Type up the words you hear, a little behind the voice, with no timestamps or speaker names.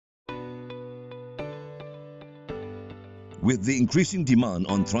With the increasing demand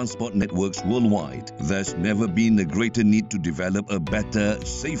on transport networks worldwide, there's never been a greater need to develop a better,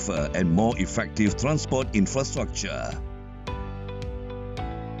 safer and more effective transport infrastructure.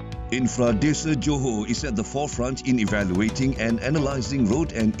 Infra Desa Johor is at the forefront in evaluating and analysing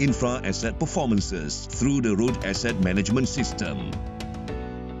road and infra asset performances through the Road Asset Management System.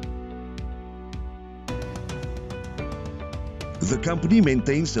 The company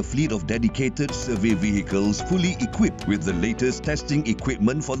maintains a fleet of dedicated survey vehicles fully equipped with the latest testing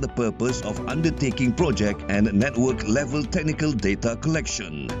equipment for the purpose of undertaking project and network-level technical data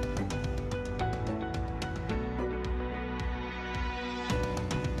collection.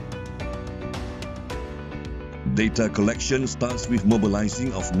 Data collection starts with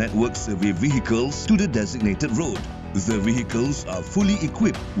mobilizing of network survey vehicles to the designated road. The vehicles are fully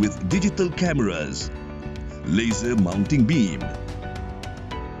equipped with digital cameras, laser mounting beam,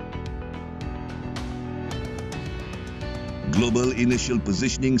 global inertial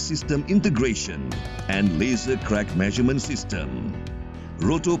positioning system integration and laser crack measurement system.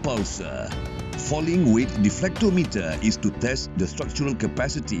 Rotopulsar, falling weight deflectometer is to test the structural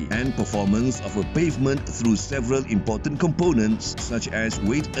capacity and performance of a pavement through several important components such as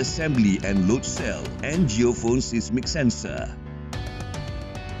weight assembly and load cell and geophone seismic sensor.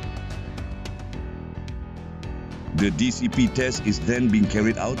 The DCP test is then being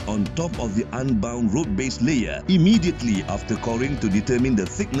carried out on top of the unbound road base layer immediately after coring to determine the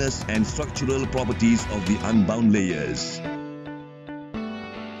thickness and structural properties of the unbound layers.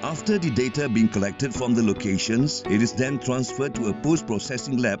 After the data being collected from the locations, it is then transferred to a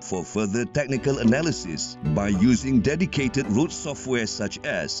post-processing lab for further technical analysis by using dedicated road software such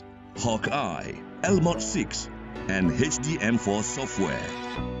as Hawkeye, LMOD 6 and HDM4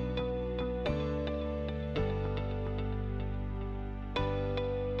 software.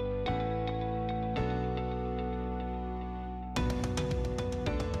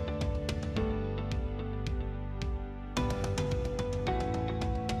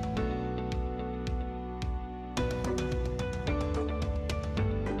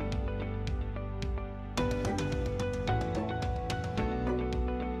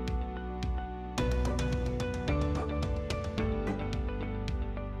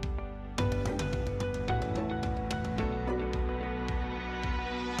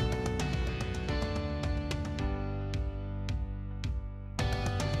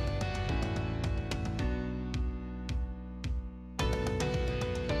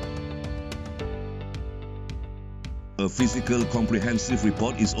 A physical comprehensive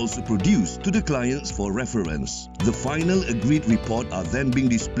report is also produced to the clients for reference. The final agreed report are then being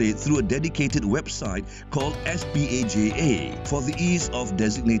displayed through a dedicated website called SPAJA for the ease of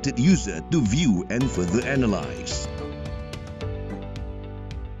designated user to view and further analyze.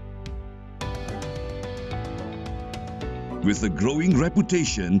 With a growing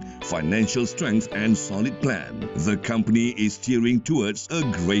reputation, financial strength and solid plan, the company is steering towards a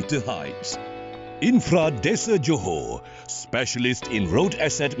greater heights. Infra Desa Johor, specialist in road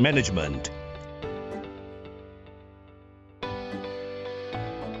asset management.